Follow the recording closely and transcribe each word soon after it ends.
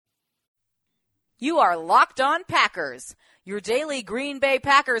You are Locked On Packers, your daily Green Bay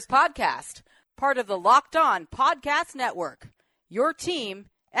Packers podcast, part of the Locked On Podcast Network, your team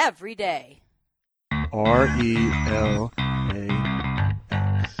every day. RELAX.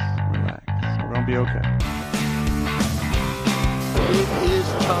 Relax. We're going to be okay. It is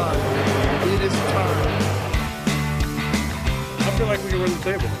time. It is time. I feel like we can run the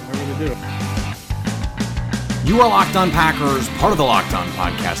table. I really do. You are Locked On Packers, part of the Locked On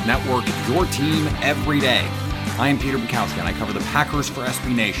Podcast Network, your team every day. I am Peter Bukowski, and I cover the Packers for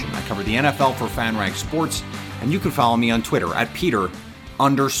SB Nation. I cover the NFL for FanRag Sports, and you can follow me on Twitter at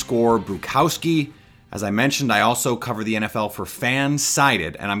Peter_Bukowski. As I mentioned, I also cover the NFL for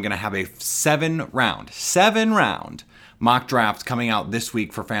Fansided, and I'm going to have a seven round mock draft coming out this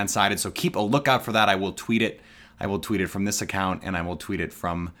week for Fansided, so keep a lookout for that. I will tweet it. I will tweet it from this account, and I will tweet it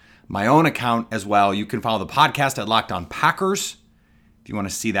from my own account as well. You can follow the podcast at Locked On Packers. If you want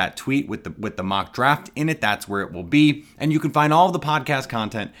to see that tweet with the mock draft in it, that's where it will be. And you can find all of the podcast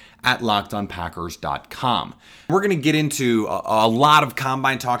content at LockedOnPackers.com. We're going to get into a lot of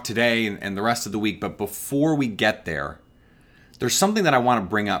Combine talk today and the rest of the week. But before we get there, there's something that I want to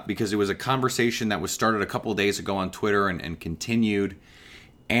bring up because it was a conversation that was started a couple of days ago on Twitter and continued.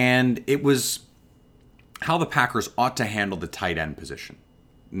 And it was how the Packers ought to handle the tight end position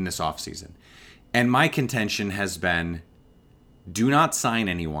in this offseason. And my contention has been, do not sign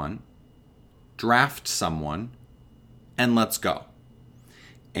anyone, draft someone, and let's go.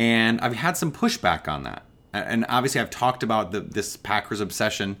 And I've had some pushback on that. And obviously I've talked about this Packers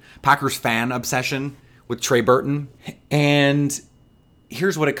fan obsession with Trey Burton. And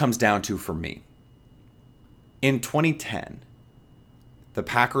here's what it comes down to for me. In 2010, the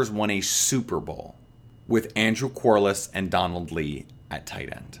Packers won a Super Bowl with Andrew Quarless and Donald Lee at tight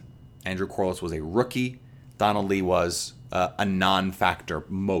end. Andrew Quarless was a rookie. Donald Lee was a non-factor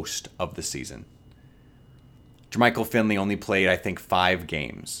most of the season. Jermichael Finley only played, I think, 5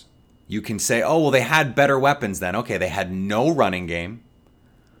 games. You can say, oh, well, they had better weapons then. Okay, they had no running game,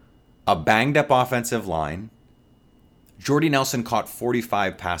 a banged-up offensive line. Jordy Nelson caught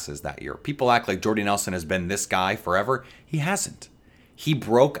 45 passes that year. People act like Jordy Nelson has been this guy forever. He hasn't. He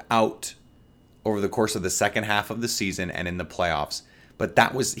broke out over the course of the second half of the season and in the playoffs. But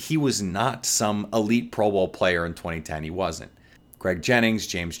he was not some elite Pro Bowl player in 2010. He wasn't. Greg Jennings,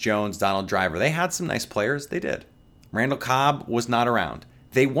 James Jones, Donald Driver, they had some nice players. They did. Randall Cobb was not around.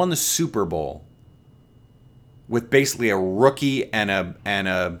 They won the Super Bowl with basically a rookie and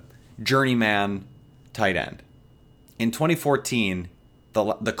a journeyman tight end. In 2014,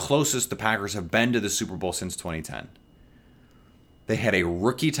 the closest the Packers have been to the Super Bowl since 2010. They had a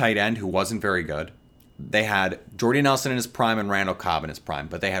rookie tight end who wasn't very good. They had Jordy Nelson in his prime and Randall Cobb in his prime.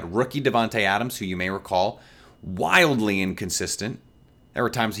 But they had rookie Davante Adams, who you may recall, wildly inconsistent. There were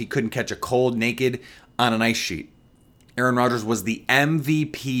times he couldn't catch a cold naked on an ice sheet. Aaron Rodgers was the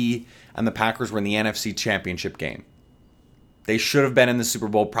MVP, and the Packers were in the NFC Championship game. They should have been in the Super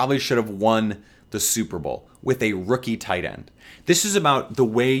Bowl, probably should have won the Super Bowl with a rookie tight end. This is about the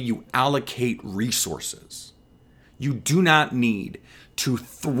way you allocate resources. You do not need to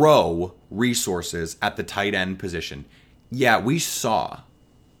throw resources at the tight end position. Yeah, we saw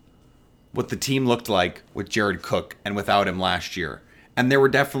what the team looked like with Jared Cook and without him last year. And there were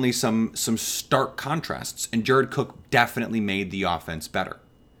definitely some stark contrasts. And Jared Cook definitely made the offense better.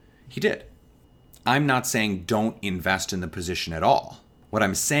 He did. I'm not saying don't invest in the position at all. What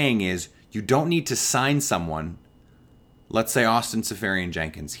I'm saying is you don't need to sign someone. Let's say Austin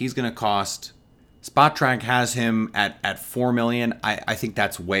Seferian-Jenkins. He's going to cost... SpotTrack has him at $4 million. I think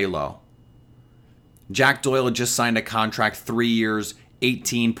that's way low. Jack Doyle just signed a contract, 3 years,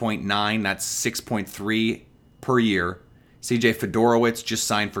 18.9. That's 6.3 per year. CJ Fedorowicz just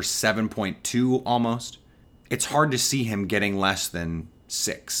signed for 7.2 almost. It's hard to see him getting less than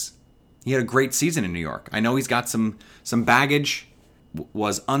 6. He had a great season in New York. I know he's got some baggage.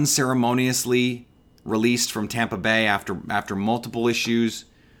 Was unceremoniously released from Tampa Bay after multiple issues.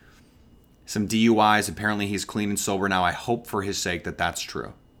 Some DUIs. Apparently he's clean and sober now. I hope for his sake that that's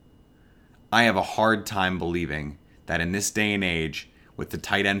true. I have a hard time believing that in this day and age, with the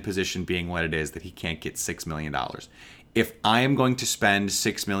tight end position being what it is, that he can't get $6 million. If I am going to spend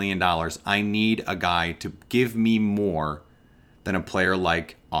 $6 million, I need a guy to give me more than a player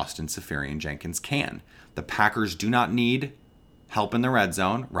like Austin Seferian-Jenkins can. The Packers do not need help in the red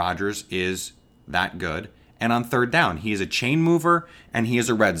zone. Rodgers is that good. And on third down, he is a chain mover and he is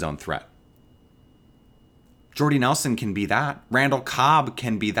a red zone threat. Jordy Nelson can be that. Randall Cobb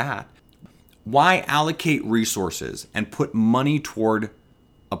can be that. Why allocate resources and put money toward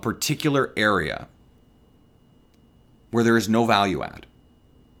a particular area where there is no value add?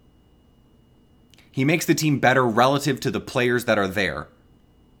 He makes the team better relative to the players that are there.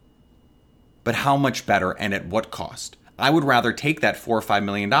 But how much better and at what cost? I would rather take that $4 or $5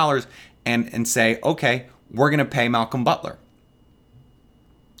 million and say, okay, we're going to pay Malcolm Butler.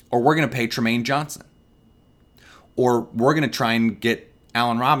 Or we're going to pay Tremaine Johnson. Or we're going to try and get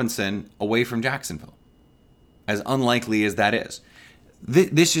Allen Robinson away from Jacksonville. As unlikely as that is.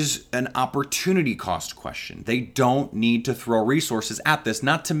 This is an opportunity cost question. They don't need to throw resources at this.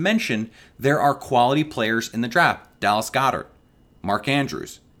 Not to mention, there are quality players in the draft. Dallas Goedert, Mark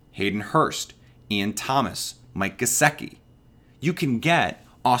Andrews, Hayden Hurst, Ian Thomas, Mike Gesicki. You can get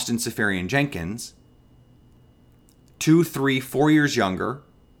Austin Seferian-Jenkins 2, 3, 4 years younger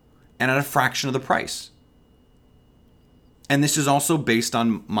and at a fraction of the price. And this is also based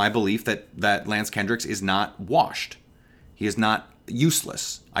on my belief that Lance Kendricks is not washed. He is not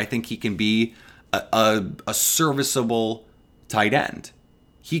useless. I think he can be a serviceable tight end.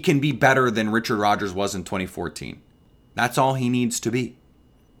 He can be better than Richard Rodgers was in 2014. That's all he needs to be.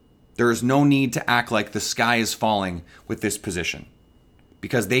 There is no need to act like the sky is falling with this position.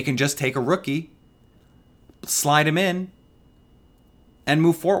 Because they can just take a rookie, slide him in, and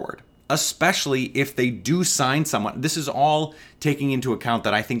move forward. Especially if they do sign someone. This is all taking into account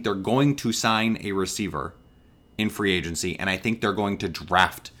that I think they're going to sign a receiver in free agency, and I think they're going to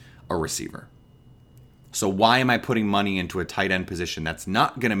draft a receiver. So why am I putting money into a tight end position that's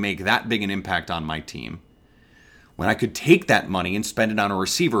not going to make that big an impact on my team when I could take that money and spend it on a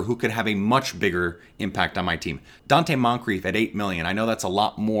receiver who could have a much bigger impact on my team? Dante Moncrief at $8 million. I know that's a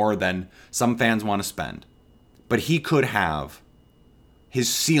lot more than some fans want to spend, but he could have, his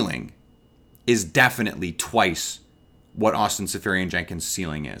ceiling is definitely twice what Austin Seferian-Jenkins'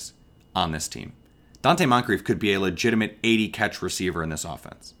 ceiling is on this team. Dante Moncrief could be a legitimate 80-catch receiver in this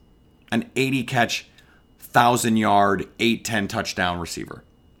offense. An 80-catch, 1,000-yard, 8-10 touchdown receiver.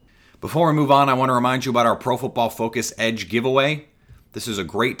 Before we move on, I want to remind you about our Pro Football Focus Edge giveaway. This is a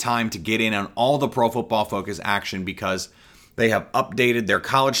great time to get in on all the Pro Football Focus action because they have updated their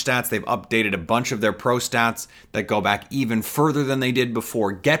college stats. They've updated a bunch of their pro stats that go back even further than they did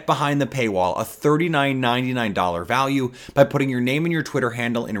before. Get behind the paywall, a $39.99 value by putting your name and your Twitter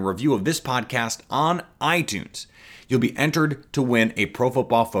handle in a review of this podcast on iTunes. You'll be entered to win a Pro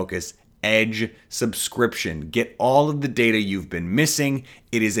Football Focus Edge subscription. Get all of the data you've been missing.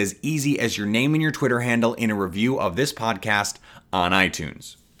 It is as easy as your name and your Twitter handle in a review of this podcast on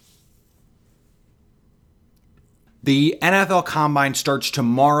iTunes. The NFL Combine starts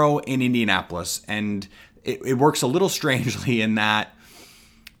tomorrow in Indianapolis, and it works a little strangely in that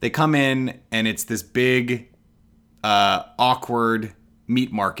they come in and it's this big, awkward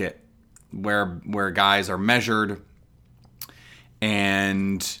meat market where guys are measured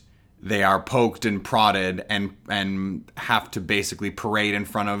and they are poked and prodded and have to basically parade in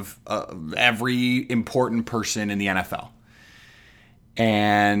front of every important person in the NFL.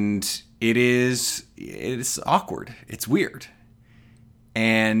 And it's awkward. It's weird.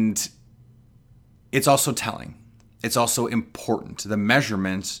 And it's also telling. It's also important. The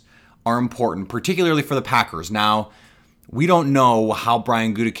measurements are important, particularly for the Packers. Now, we don't know how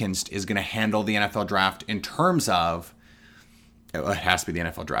Brian Gutekunst is going to handle the NFL draft in terms of, it has to be the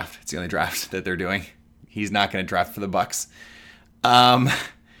NFL draft. It's the only draft that they're doing. He's not going to draft for the Bucs.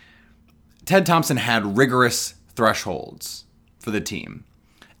 Ted Thompson had rigorous thresholds for the team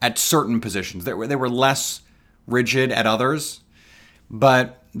at certain positions. They were less rigid at others,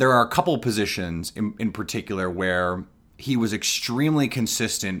 but there are a couple positions in particular where he was extremely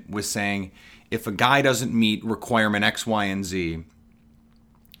consistent with saying, if a guy doesn't meet requirement X, Y, and Z,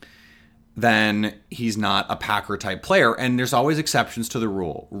 then he's not a Packer-type player. And there's always exceptions to the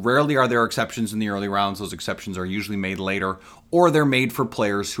rule. Rarely are there exceptions in the early rounds. Those exceptions are usually made later, or they're made for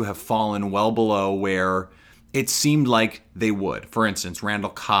players who have fallen well below where it seemed like they would. For instance, Randall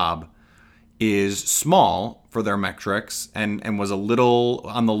Cobb is small for their metrics and was a little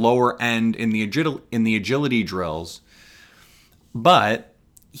on the lower end in the agility drills, but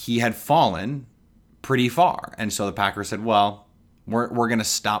he had fallen pretty far. And so the Packers said, well, we're going to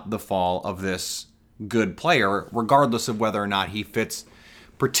stop the fall of this good player, regardless of whether or not he fits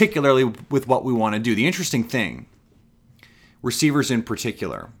particularly with what we want to do. The interesting thing, receivers in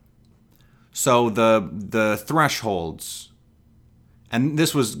particular, so the thresholds, and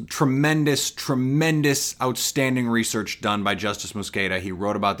this was tremendous, outstanding research done by Justice Mosqueda. He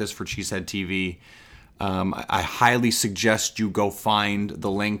wrote about this for Cheesehead TV. I highly suggest you go find the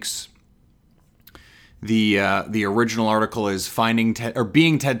links. The original article is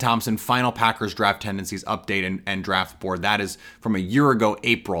Being Ted Thompson, Final Packers Draft Tendencies Update and Draft Board. That is from a year ago,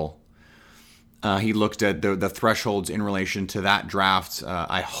 April. He looked at the thresholds in relation to that draft.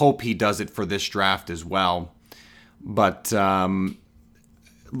 I hope he does it for this draft as well. But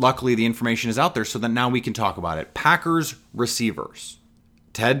luckily, the information is out there so that now we can talk about it. Packers receivers.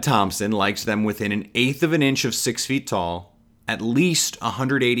 Ted Thompson likes them within an eighth of an inch of 6 feet tall, at least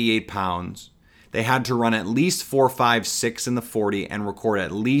 188 pounds. They had to run at least 4.56 in the 40 and record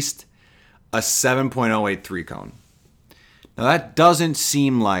at least a 7.083 cone. Now that doesn't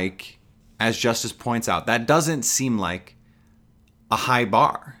seem like, as Justice points out, that doesn't seem like a high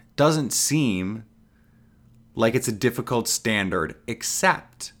bar. Doesn't seem like it's a difficult standard,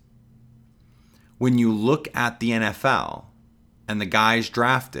 except when you look at the NFL and the guys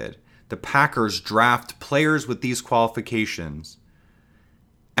drafted, the Packers draft players with these qualifications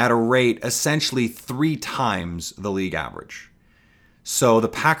at a rate essentially 3 times the league average. So the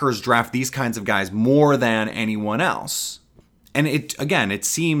Packers draft these kinds of guys more than anyone else. And it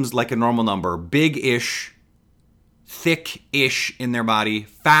seems like a normal number. Big-ish, thick-ish in their body,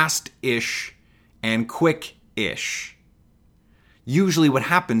 fast-ish, and quick-ish. Usually what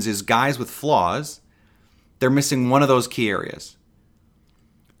happens is guys with flaws, they're missing one of those key areas.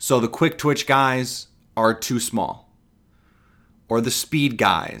 So the quick twitch guys are too small. Or the speed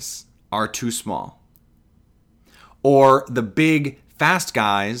guys are too small. Or the big, fast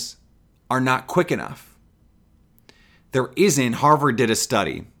guys are not quick enough. Harvard did a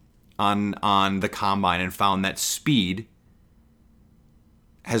study on the combine and found that speed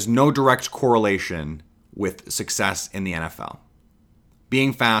has no direct correlation with success in the NFL.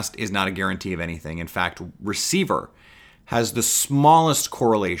 Being fast is not a guarantee of anything. In fact, receiver has the smallest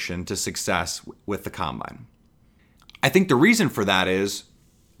correlation to success with the combine. I think the reason for that is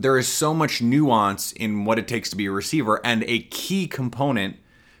there is so much nuance in what it takes to be a receiver, and a key component,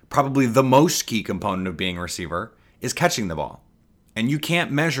 probably the most key component of being a receiver, is catching the ball. And you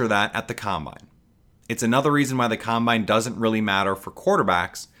can't measure that at the combine. It's another reason why the combine doesn't really matter for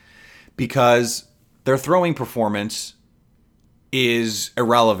quarterbacks, because their throwing performance is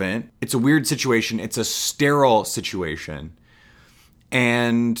irrelevant. It's a weird situation. It's a sterile situation.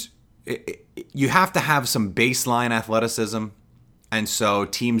 And you have to have some baseline athleticism. And so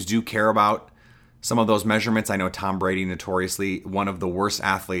teams do care about some of those measurements. I know Tom Brady, notoriously one of the worst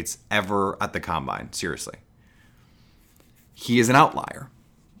athletes ever at the combine. Seriously. He is an outlier.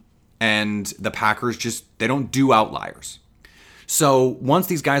 And the Packers they don't do outliers. So once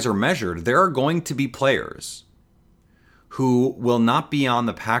these guys are measured, there are going to be players who will not be on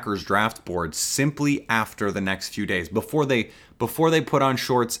the Packers draft board simply after the next few days, before they put on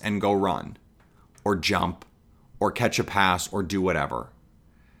shorts and go run or jump or catch a pass or do whatever.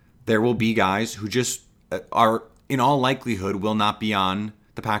 There will be guys who just are, in all likelihood, will not be on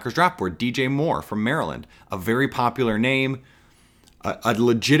the Packers draft board. DJ Moore from Maryland, a very popular name, a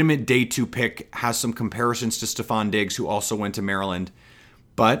legitimate day 2 pick, has some comparisons to Stephon Diggs, who also went to Maryland,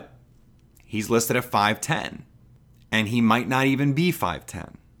 but he's listed at 5'10", and he might not even be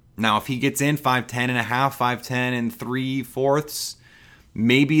 5'10". Now, if he gets in 5'10 and a half, 5'10 and 3/4,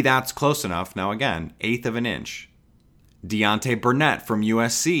 maybe that's close enough. Now, again, eighth of an inch. Deontay Burnett from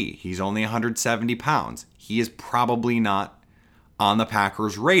USC, he's only 170 pounds. He is probably not on the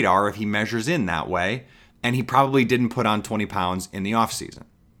Packers' radar if he measures in that way, and he probably didn't put on 20 pounds in the offseason.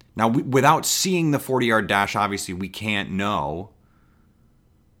 Now, without seeing the 40-yard dash, obviously, we can't know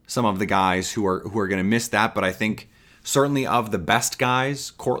some of the guys who are going to miss that, but I think certainly of the best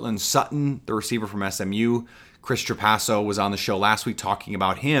guys, Cortland Sutton, the receiver from SMU, Chris Trapasso was on the show last week talking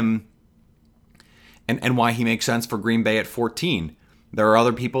about him and why he makes sense for Green Bay at 14. There are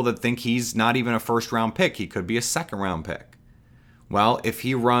other people that think he's not even a first-round pick. He could be a second-round pick. Well, if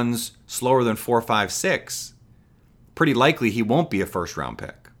he runs slower than 4.56, pretty likely he won't be a first-round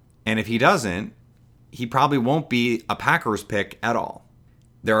pick. And if he doesn't, he probably won't be a Packers pick at all.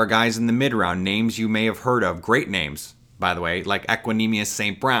 There are guys in the mid-round, names you may have heard of, great names, by the way, like Equanimeous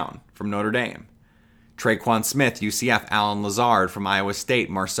St. Brown from Notre Dame, Traquan Smith, UCF, Alan Lazard from Iowa State,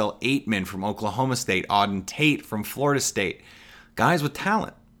 Marcel Aitman from Oklahoma State, Auden Tate from Florida State. Guys with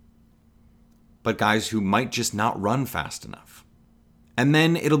talent, but guys who might just not run fast enough. And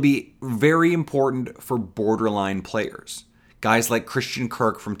then it'll be very important for borderline players. Guys like Christian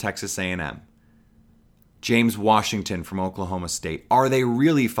Kirk from Texas A&M. James Washington from Oklahoma State. Are they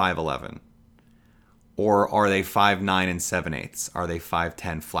really 5'11"? Or are they 5'9" and 7/8"? Are they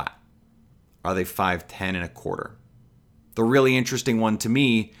 5'10" flat? Are they 5'10" and a quarter? The really interesting one to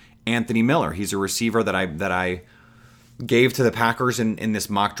me, Anthony Miller. He's a receiver that I gave to the Packers in this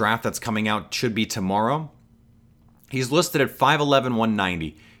mock draft that's coming out, should be tomorrow. He's listed at 5'11",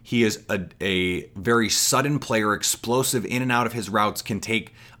 190. He is a very sudden player, explosive in and out of his routes, can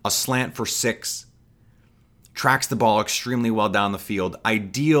take a slant for 6, tracks the ball extremely well down the field.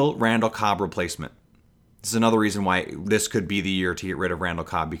 Ideal Randall Cobb replacement. This is another reason why this could be the year to get rid of Randall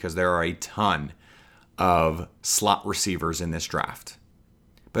Cobb, because there are a ton of slot receivers in this draft.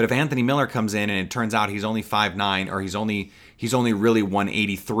 But if Anthony Miller comes in and it turns out he's only 5'9", or he's only really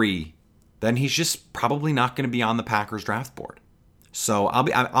 183, then he's just probably not going to be on the Packers draft board. So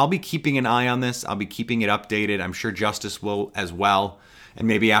I'll be keeping an eye on this. I'll be keeping it updated. I'm sure Justice will as well. And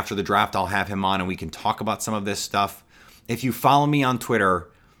maybe after the draft, I'll have him on and we can talk about some of this stuff. If you follow me on Twitter,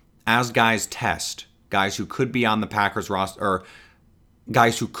 as guys test, guys who could be on the Packers roster, or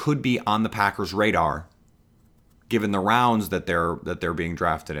guys who could be on the Packers radar, given the rounds that they're being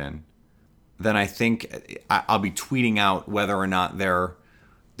drafted in, then I think I'll be tweeting out whether or not they're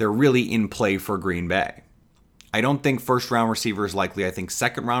really in play for Green Bay. I don't think first-round receiver is likely. I think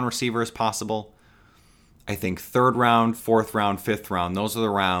second-round receiver is possible. I think third round, fourth round, fifth round, those are the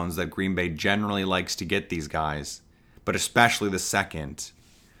rounds that Green Bay generally likes to get these guys, but especially the second.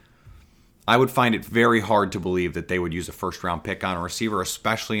 I would find it very hard to believe that they would use a first-round pick on a receiver,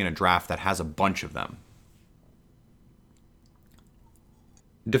 especially in a draft that has a bunch of them.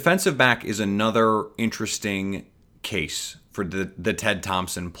 Defensive back is another interesting case for the Ted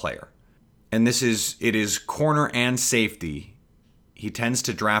Thompson player. And it is corner and safety. He tends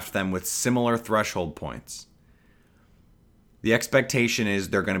to draft them with similar threshold points. The expectation is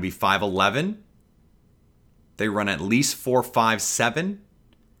they're going to be 5'11". They run at least 4.57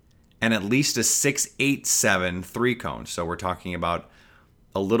 and at least a 6.87 3-cone. So we're talking about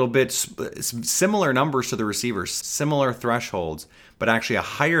a little bit similar numbers to the receivers, similar thresholds, but actually a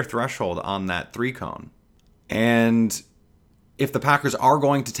higher threshold on that 3-cone. And if the Packers are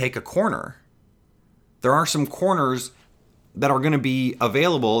going to take a corner, there are some corners that are going to be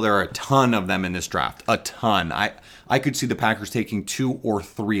available. There are a ton of them in this draft. A ton. I could see the Packers taking 2 or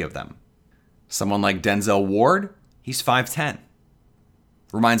 3 of them. Someone like Denzel Ward, he's 5'10".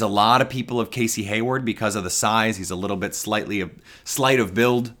 Reminds a lot of people of Casey Hayward because of the size. He's a little bit slight of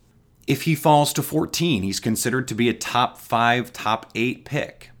build. If he falls to 14, he's considered to be a top 5, top 8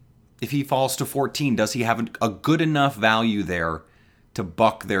 pick. If he falls to 14, does he have a good enough value there to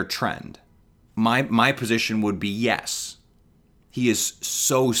buck their trend? My position would be yes. He is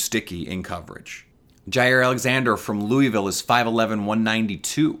so sticky in coverage. Jair Alexander from Louisville is 5'11",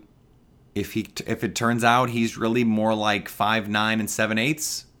 192. If it turns out he's really more like 5'9" and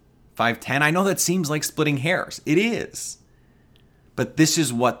 7/8, 5'10", I know that seems like splitting hairs. It is. But this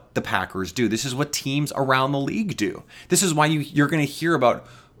is what the Packers do. This is what teams around the league do. This is why you're going to hear about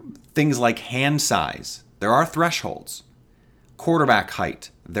things like hand size. There are thresholds. Quarterback height.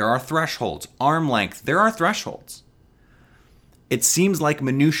 There are thresholds. Arm length. There are thresholds. It seems like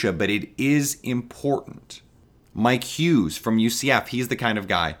minutia, but it is important. Mike Hughes from UCF, he's the kind of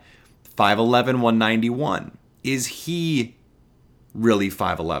guy. 5'11", 191. Is he really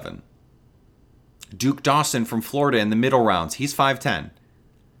 5'11"? Duke Dawson from Florida in the middle rounds, he's 5'10".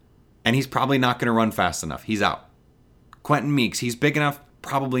 And he's probably not going to run fast enough. He's out. Quentin Meeks, he's big enough,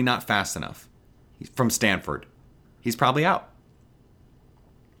 probably not fast enough. He's from Stanford. He's probably out.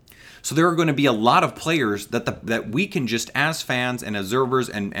 So there are going to be a lot of players that we can just, as fans and observers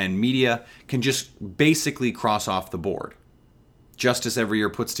and media, can just basically cross off the board. Justice every year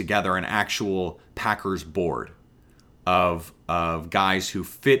puts together an actual Packers board of guys who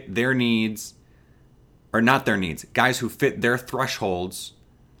fit their needs, or not their needs, guys who fit their thresholds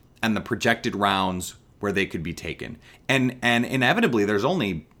and the projected rounds where they could be taken. And inevitably, there's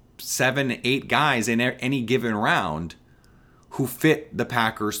only 7, 8 guys in any given round who fit the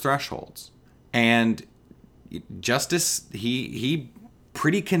Packers' thresholds. And Justice, he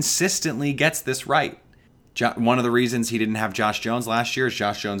pretty consistently gets this right. One of the reasons he didn't have Josh Jones last year is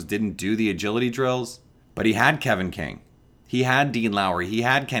Josh Jones didn't do the agility drills, but he had Kevin King. He had Dean Lowry. He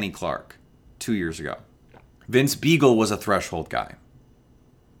had Kenny Clark 2 years ago. Vince Beagle was a threshold guy.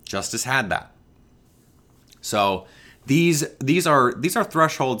 Justice had that. So these are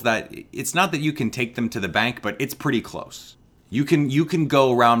thresholds that it's not that you can take them to the bank, but it's pretty close. You can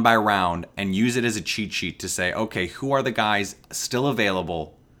go round by round and use it as a cheat sheet to say, okay, who are the guys still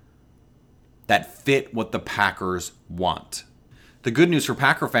available that fit what the Packers want? The good news for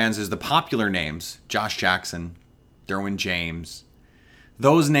Packer fans is the popular names, Josh Jackson, Derwin James,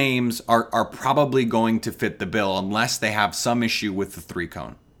 those names are probably going to fit the bill unless they have some issue with the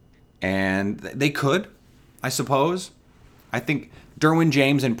 3-cone. And they could, I suppose. I think Derwin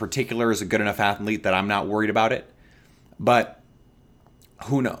James in particular is a good enough athlete that I'm not worried about it. But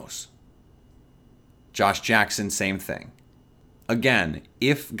who knows? Josh Jackson, same thing. again,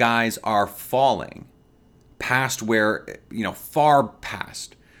 if guys are falling past where, far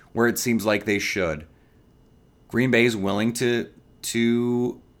past where it seems like they should, Green Bay is willing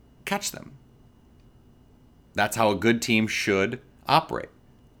to catch them. That's how a good team should operate.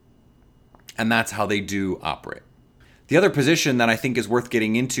 And that's how they do operate. The other position that I think is worth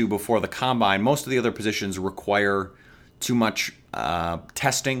getting into before the combine, most of the other positions require too much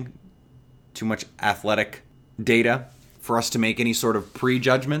testing, too much athletic data for us to make any sort of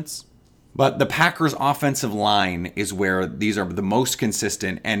prejudgments. But the Packers' offensive line is where these are the most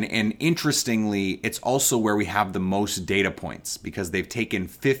consistent. And interestingly, it's also where we have the most data points because they've taken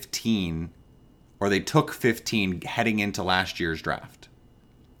 15, or they took 15 heading into last year's draft.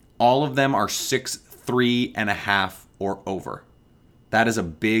 All of them are 6'3.5" or over. That is a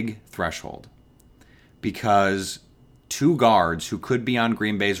big threshold because two guards who could be on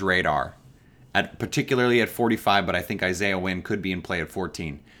Green Bay's radar, particularly at 45, but I think Isaiah Wynn could be in play at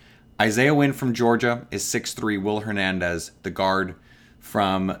 14. Isaiah Wynn from Georgia is 6'3". Will Hernandez, the guard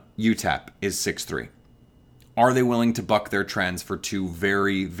from UTEP, is 6'3". Are they willing to buck their trends for two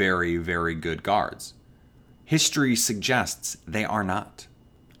very, very, very good guards? History suggests they are not.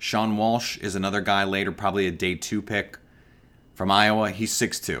 Sean Walsh is another guy later, probably a day 2 pick from Iowa. He's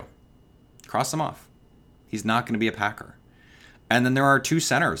 6'2". Cross him off. He's not going to be a Packer. And then there are two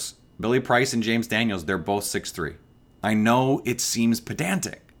centers, Billy Price and James Daniels. They're both 6'3". I know it seems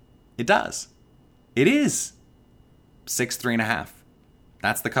pedantic. It does. It is. 6'3.5".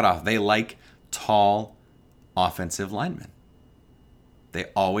 That's the cutoff. They like tall offensive linemen. They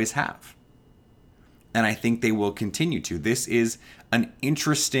always have. And I think they will continue to. This is an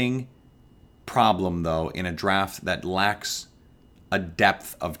interesting problem, though, in a draft that lacks a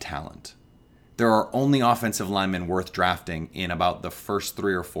depth of talent. There are only offensive linemen worth drafting in about the first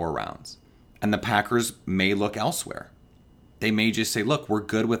 3 or 4 rounds. And the Packers may look elsewhere. They may just say, look, we're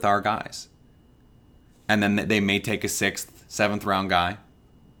good with our guys. And then they may take a 6th, 7th round guy.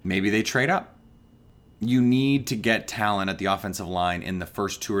 Maybe they trade up. You need to get talent at the offensive line in the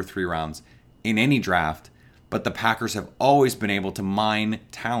first 2 or 3 rounds in any draft, but the Packers have always been able to mine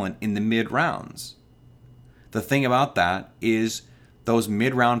talent in the mid-rounds. The thing about that is those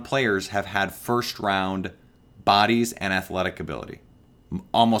mid-round players have had first-round bodies and athletic ability.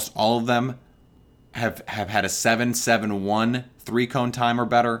 Almost all of them have had a 7.71 3-cone time or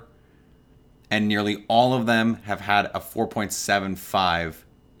better, and nearly all of them have had a 4.75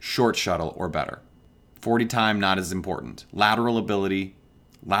 short shuttle or better. 40 time, not as important. Lateral ability,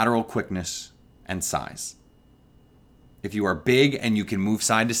 lateral quickness, and size. If you are big and you can move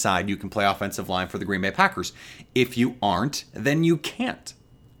side to side, you can play offensive line for the Green Bay Packers. If you aren't, then you can't.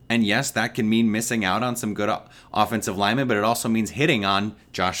 And yes, that can mean missing out on some good offensive linemen, but it also means hitting on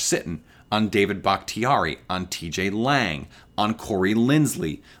Josh Sitton, on David Bakhtiari, on TJ Lang, on Corey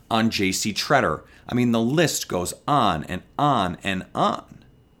Linsley, on JC Treader. I mean, the list goes on and on and on.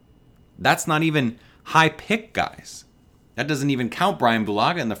 That's not even high pick guys. That doesn't even count Brian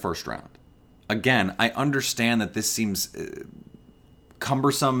Bulaga in the first round. Again, I understand that this seems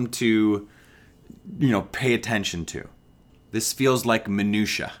cumbersome to, pay attention to. This feels like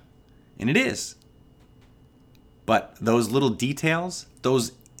minutia, and it is. But those little details,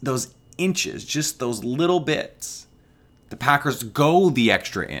 those inches, just those little bits, the Packers go the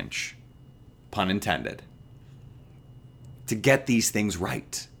extra inch, pun intended, to get these things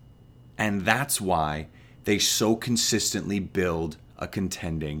right. And that's why they so consistently build a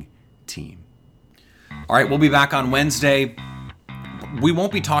contending team. All right, we'll be back on Wednesday. We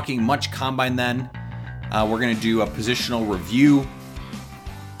won't be talking much combine then. We're going to do a positional review.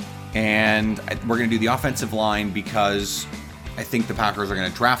 And we're going to do the offensive line because I think the Packers are going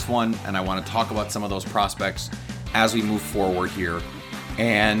to draft one. And I want to talk about some of those prospects as we move forward here.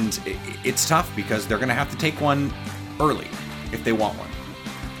 And it's tough because they're going to have to take one early if they want one.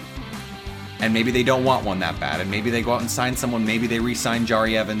 And maybe they don't want one that bad. And maybe they go out and sign someone. Maybe they re-sign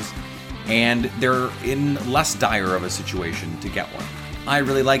Jari Evans. And they're in less dire of a situation to get one. I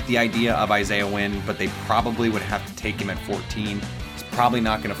really like the idea of Isaiah Wynn, but they probably would have to take him at 14. He's probably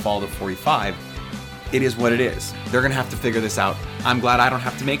not going to fall to 45. It is what it is. They're going to have to figure this out. I'm glad I don't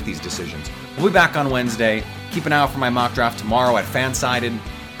have to make these decisions. We'll be back on Wednesday. Keep an eye out for my mock draft tomorrow at Fansided.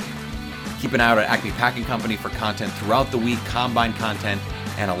 Keep an eye out at Acme Packing Company for content throughout the week, combine content,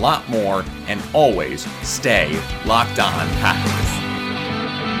 and a lot more. And always stay locked on Packers.